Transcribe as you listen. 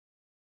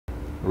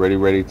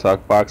Ready,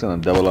 talk boxing on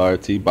Double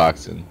RT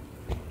Boxing.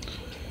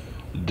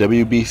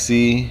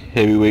 WBC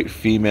Heavyweight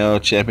Female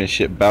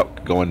Championship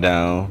bout going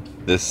down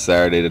this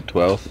Saturday the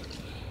 12th.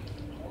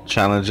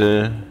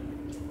 Challenger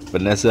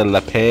Vanessa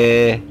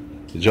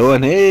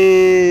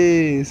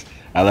Joanisse.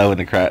 I love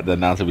when the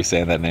announcer be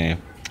saying that name.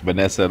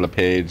 Vanessa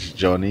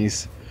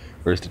Joanisse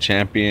versus the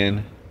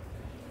champion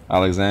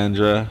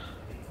Alejandra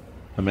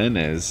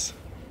Jimenez.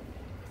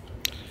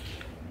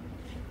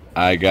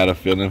 I got a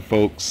feeling,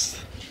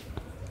 folks,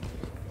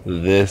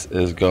 this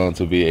is going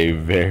to be a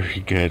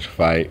very good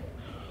fight.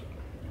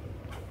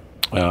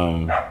 I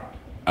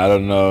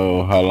don't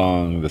know how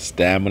long the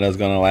stamina is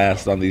going to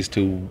last on these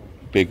two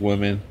big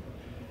women,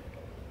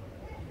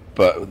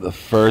 but the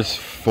first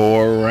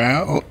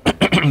 4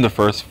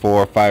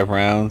 or 5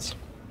 rounds,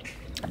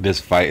 this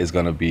fight is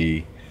going to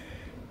be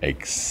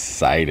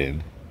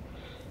exciting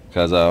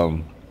because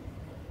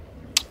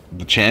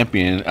the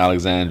champion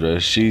Alexandra,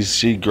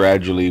 she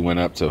gradually went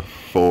up to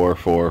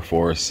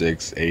 4,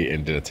 6, 8,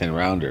 and did a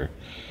 10-rounder,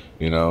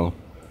 you know,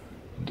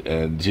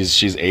 and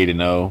she's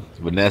 8-0.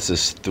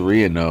 Vanessa's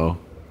 3-0,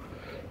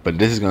 but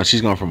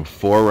she's going from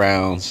 4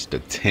 rounds to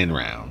 10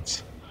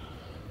 rounds,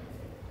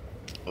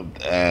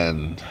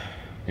 and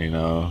you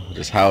know,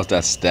 just how's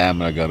that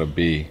stamina gonna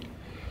be?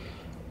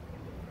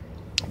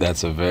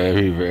 That's a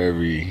very,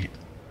 very,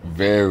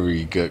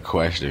 very good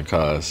question,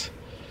 because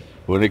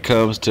when it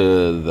comes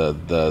to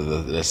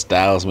the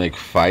styles make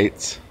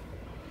fights,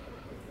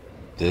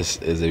 these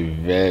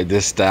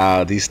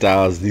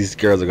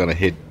girls are gonna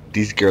hit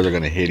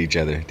each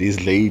other.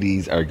 These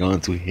ladies are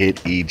going to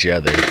hit each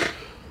other.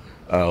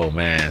 Oh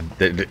man,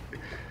 I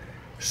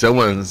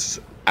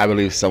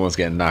believe someone's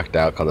getting knocked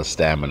out because of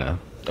stamina,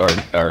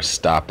 or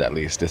stopped at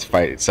least. This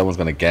fight, someone's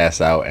gonna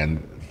gas out,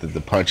 and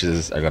the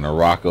punches are gonna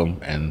rock them,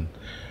 and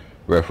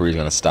referee's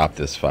gonna stop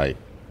this fight.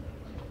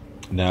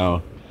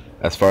 Now,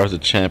 as far as the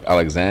champ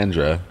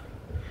Alexandra,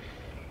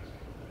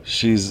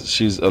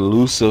 she's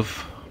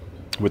elusive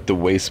with the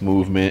waist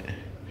movement.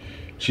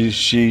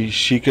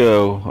 She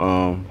could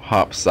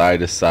hop side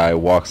to side,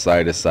 walk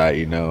side to side,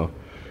 you know,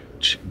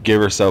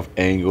 give herself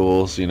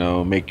angles, you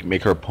know,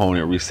 make her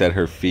opponent reset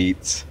her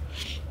feet.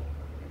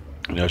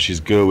 You know, she's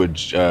good with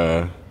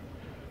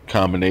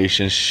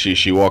combinations.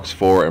 She walks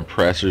forward and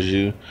pressures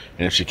you,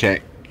 and if she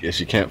can't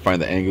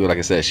find the angle, like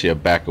I said, she'll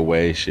back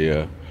away.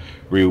 She'll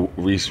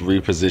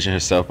reposition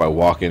herself by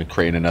walking,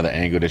 creating another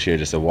angle that she'll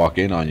just walk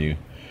in on you.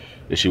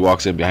 If she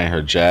walks in behind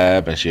her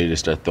jab, and she'll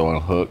just start throwing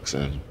hooks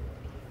and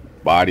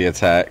body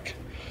attack.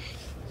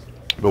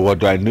 But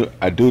what I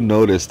do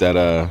notice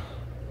that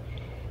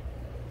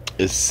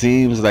it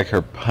seems like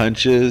her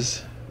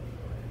punches,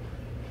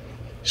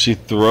 she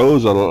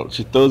throws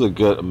a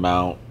good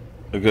amount,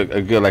 a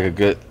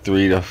good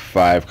 3 to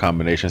 5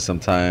 combinations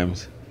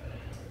sometimes,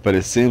 but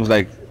it seems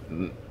like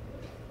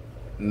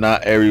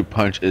not every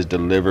punch is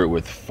delivered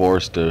with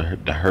force to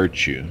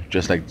hurt you.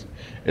 Just like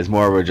it's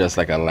more of just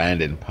like a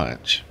landing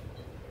punch,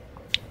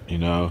 you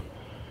know.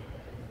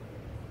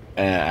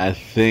 And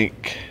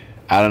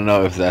I don't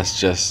know if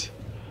that's just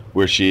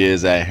where she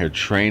is at her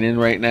training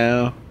right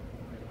now.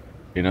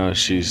 You know,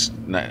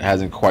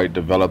 hasn't quite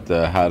developed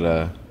how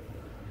to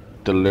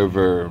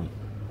deliver,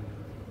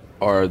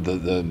 or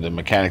the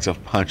mechanics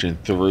of punching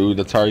through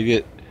the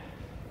target.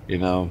 You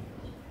know,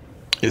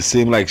 it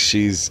seemed like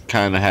she's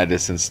kind of had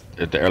this since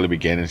at the early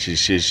beginning.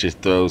 She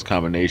throws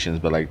combinations,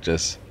 but like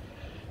just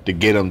to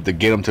get them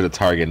to the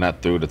target,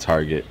 not through the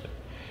target.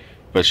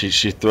 But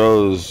she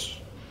throws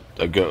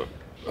a good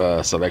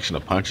selection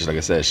of punches. Like I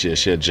said,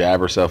 she'll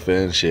jab herself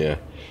in, she'll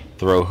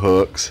throw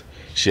hooks,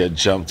 she'll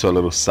jump to a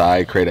little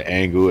side, create an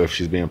angle if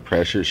she's being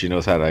pressured. She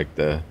knows how to like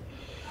to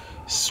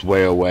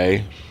sway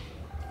away.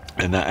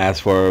 And now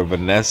as for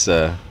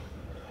Vanessa,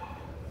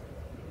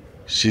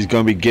 she's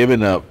gonna be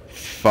giving up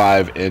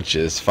 5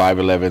 inches,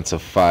 5'11" to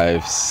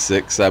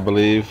 5'6", I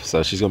believe.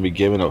 So she's gonna be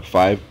giving up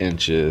 5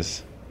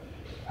 inches.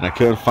 And I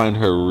couldn't find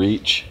her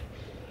reach,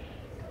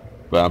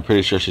 but I'm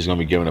pretty sure she's gonna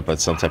be giving up at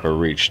some type of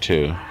reach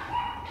too.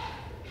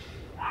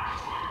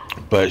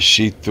 But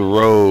she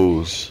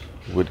throws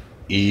with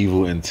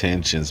evil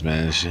intentions,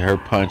 man. Her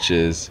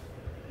punches,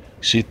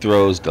 she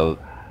throws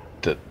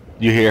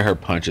you hear her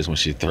punches when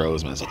she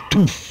throws, man. It's like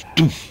doof,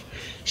 doof.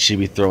 She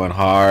be throwing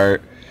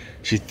hard.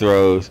 She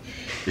throws,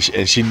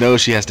 and she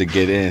knows she has to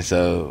get in,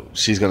 so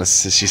she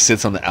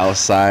sits on the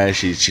outside.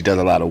 She does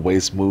a lot of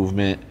waist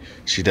movement.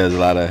 She does a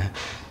lot of,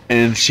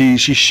 and she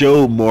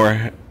showed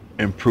more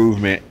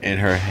improvement in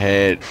her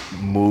head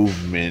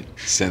movement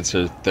since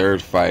her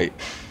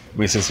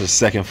since her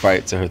second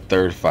fight to her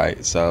third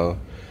fight. So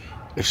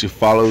if she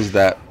follows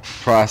that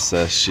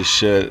process, she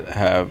should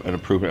have an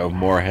improvement of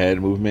more head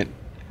movement,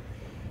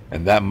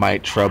 and that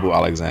might trouble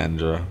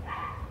Alexandra.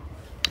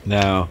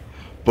 Now,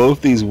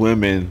 both these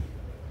women,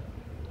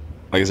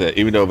 like I said,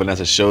 even though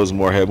Vanessa shows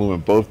more head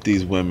movement, both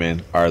these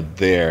women are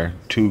there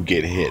to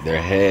get hit.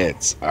 Their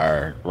heads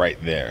are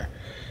right there.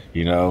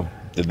 You know,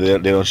 they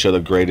don't show the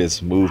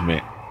greatest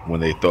movement when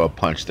they throw a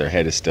punch. Their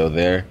head is still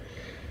there.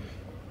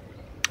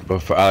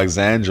 But for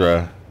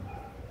Alexandra,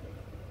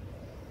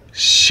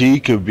 she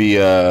could be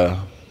her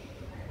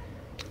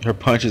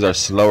punches are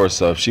slower,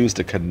 so if she was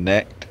to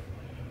connect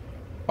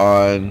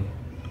on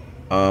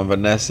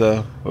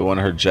Vanessa with one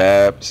of her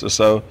jabs or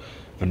so,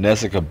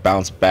 Vanessa could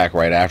bounce back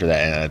right after that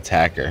and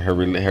attack her. Her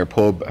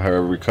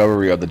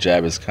recovery of the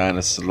jab is kind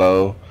of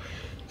slow.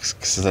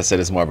 Since I said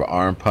it's more of an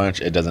arm punch,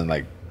 it doesn't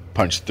like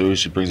punch through.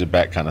 She brings it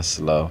back kind of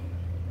slow.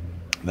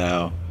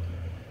 Now,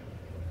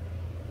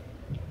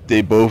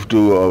 they both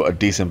do a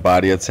decent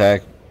body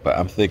attack, but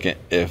I'm thinking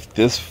if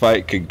this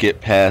fight could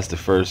get past the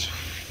first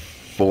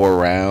 5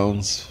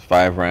 rounds,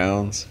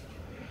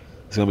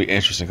 it's gonna be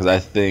interesting because I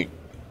think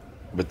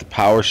with the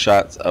power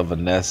shots of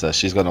Vanessa,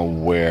 she's gonna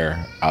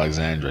wear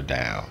Alexandra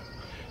down.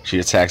 She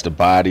attacks the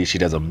body. She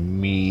does a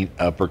mean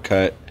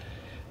uppercut.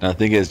 And I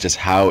think it's just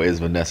how is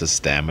Vanessa's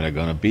stamina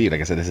gonna be?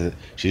 Like I said,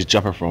 she's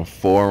jumping from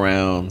 4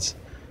 rounds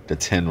to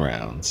 10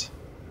 rounds,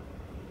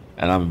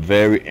 and I'm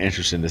very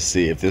interested to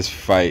see if this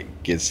fight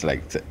gets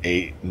like to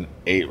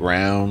eight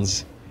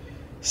rounds,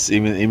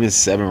 even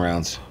 7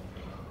 rounds.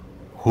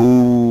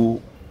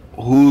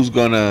 Who's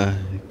gonna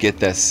get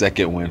that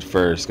second win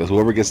first? Because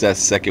whoever gets that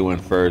second win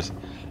first,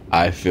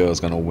 I feel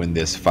is gonna win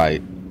this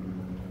fight.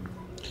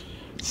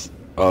 It's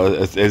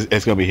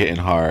gonna be hitting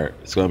hard.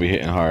 It's gonna be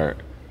hitting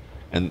hard.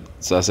 And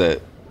so I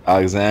said,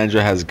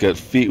 Alexandra has good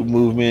feet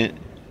movement.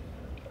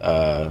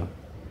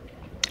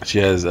 She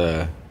has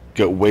a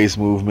good waist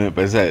movement,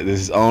 but this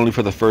is only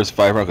for the first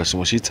 5 rounds. Because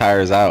when she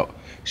tires out,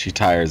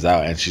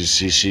 and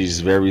she's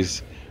very,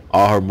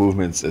 all her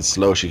movements is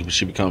slow.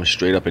 She becomes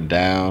straight up and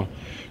down.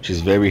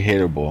 She's very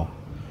hittable.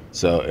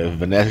 So if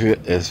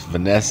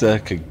Vanessa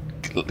could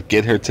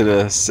get her to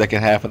the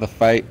second half of the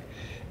fight,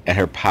 and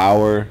her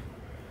power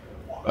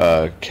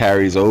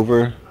carries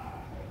over,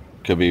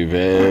 could be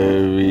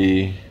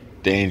very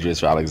dangerous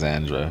for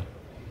Alexandra.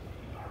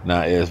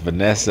 Now, if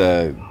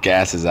Vanessa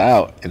gasses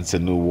out into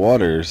new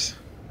waters,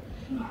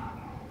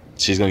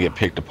 she's gonna get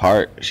picked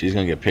apart. She's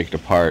gonna get picked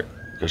apart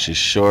because she's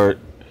short.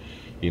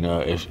 You know,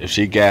 if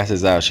she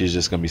gasses out, she's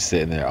just gonna be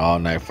sitting there all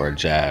night for a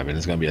jab, and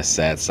it's gonna be a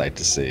sad sight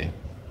to see.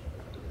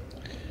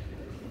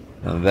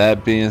 Now,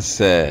 that being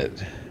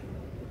said,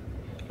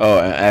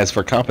 and as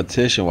for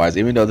competition-wise,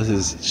 even though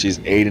she's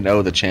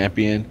 8-0, the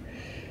champion,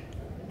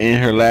 in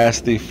her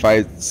last 3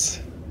 fights,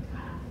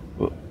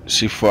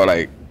 she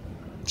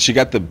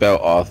got the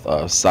belt off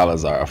of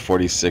Salazar, a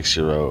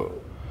 46-year-old.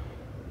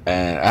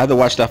 And I had to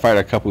watch that fight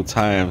a couple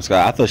times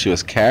because I thought she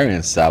was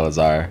carrying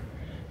Salazar.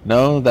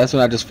 No, that's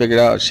when I just figured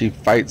out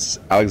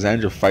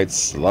Alexandra fights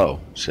slow.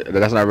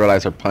 That's when I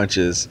realized her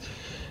punches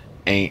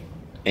ain't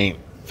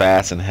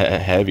fast and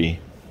heavy.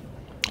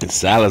 And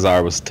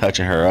Salazar was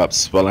touching her up,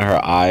 swelling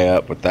her eye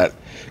up with that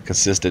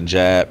consistent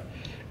jab.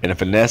 And if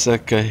Vanessa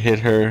could hit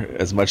her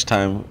as much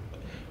time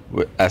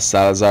as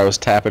Salazar was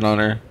tapping on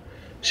her,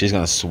 she's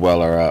gonna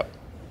swell her up.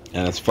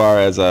 And as far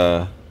as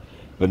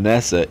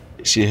Vanessa,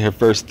 her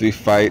first 3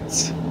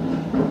 fights,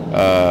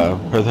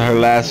 her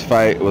last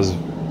fight was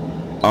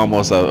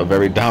almost a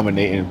very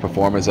dominating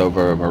performance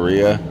over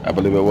Maria, I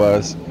believe it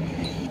was.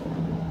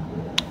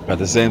 But at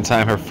the same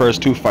time, her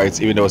first 2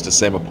 fights, even though it's the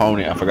same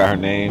opponent, I forgot her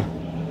name,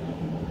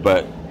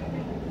 but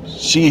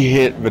she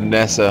hit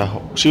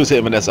Vanessa. She was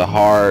hitting Vanessa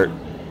harder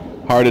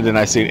than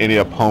I seen any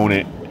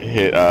opponent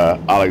hit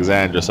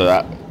Alexandra. So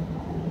that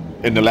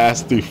in the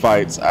last 3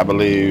 fights, I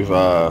believe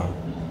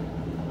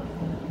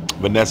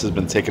Vanessa's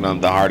been taking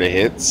on the harder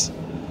hits.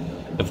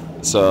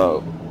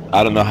 So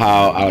I don't know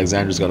how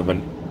Alexandra's going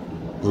to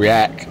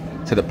react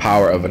to the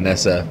power of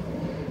Vanessa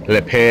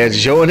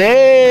Joanisse.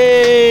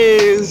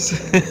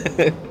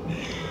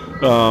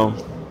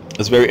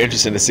 It's very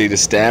interesting to see the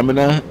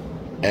stamina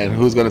and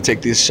who's going to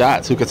take these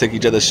shots, who can take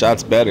each other's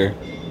shots better.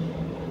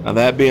 Now,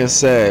 that being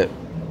said,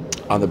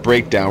 on the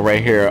breakdown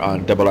right here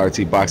on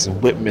RRT Boxing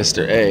with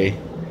Mr. A,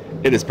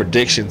 it is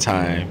prediction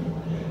time.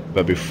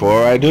 But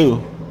before I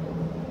do,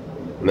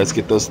 let's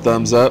get those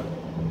thumbs up.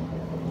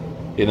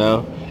 You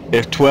know,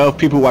 if 12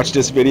 people watch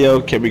this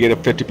video, can we get a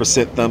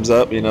 50% thumbs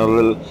up? You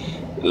know,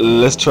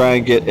 let's try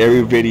and get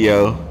every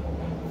video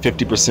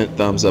 50%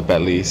 thumbs up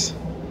at least.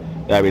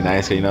 That'd be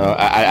nice. You know,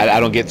 I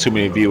don't get too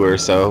many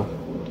viewers, so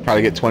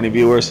probably get 20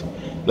 viewers.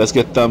 Let's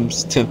get 10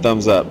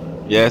 thumbs up.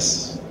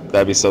 Yes,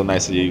 that'd be so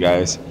nice of you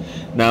guys.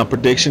 Now,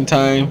 prediction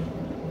time,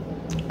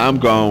 I'm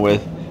going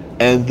with,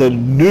 and the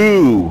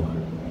new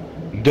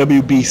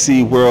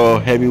WBC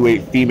World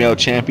Heavyweight Female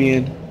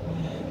Champion,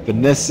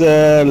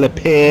 Vanessa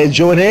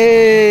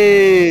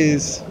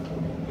Joanisse.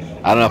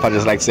 I don't know if I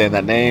just like saying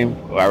that name,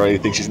 or I really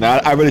think she's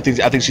not. I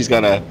think she's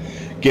gonna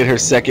get her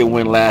second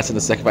win last in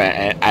the second fight.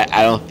 And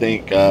I don't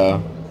think.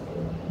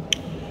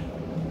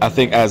 I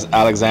think as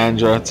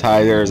Alexandra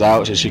tires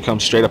out, she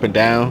comes straight up and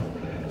down.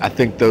 I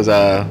think those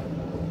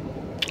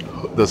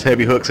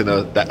heavy hooks and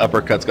that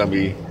uppercut's gonna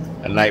be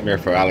a nightmare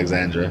for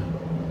Alexandra.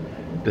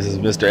 This is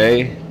Mr.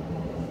 A.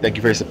 Thank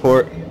you for your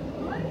support.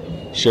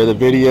 Share the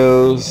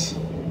videos,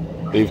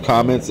 leave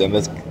comments, and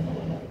let's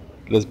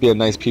be a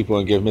nice people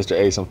and give Mr.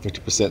 A some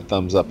 50%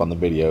 thumbs up on the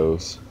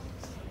videos.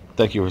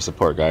 Thank you for your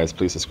support, guys.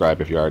 Please subscribe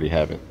if you already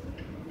haven't.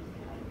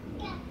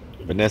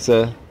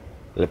 Vanessa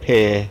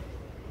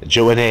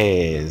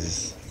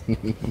Joanisse.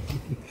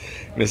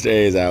 Mr.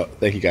 A is out.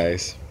 Thank you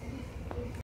guys.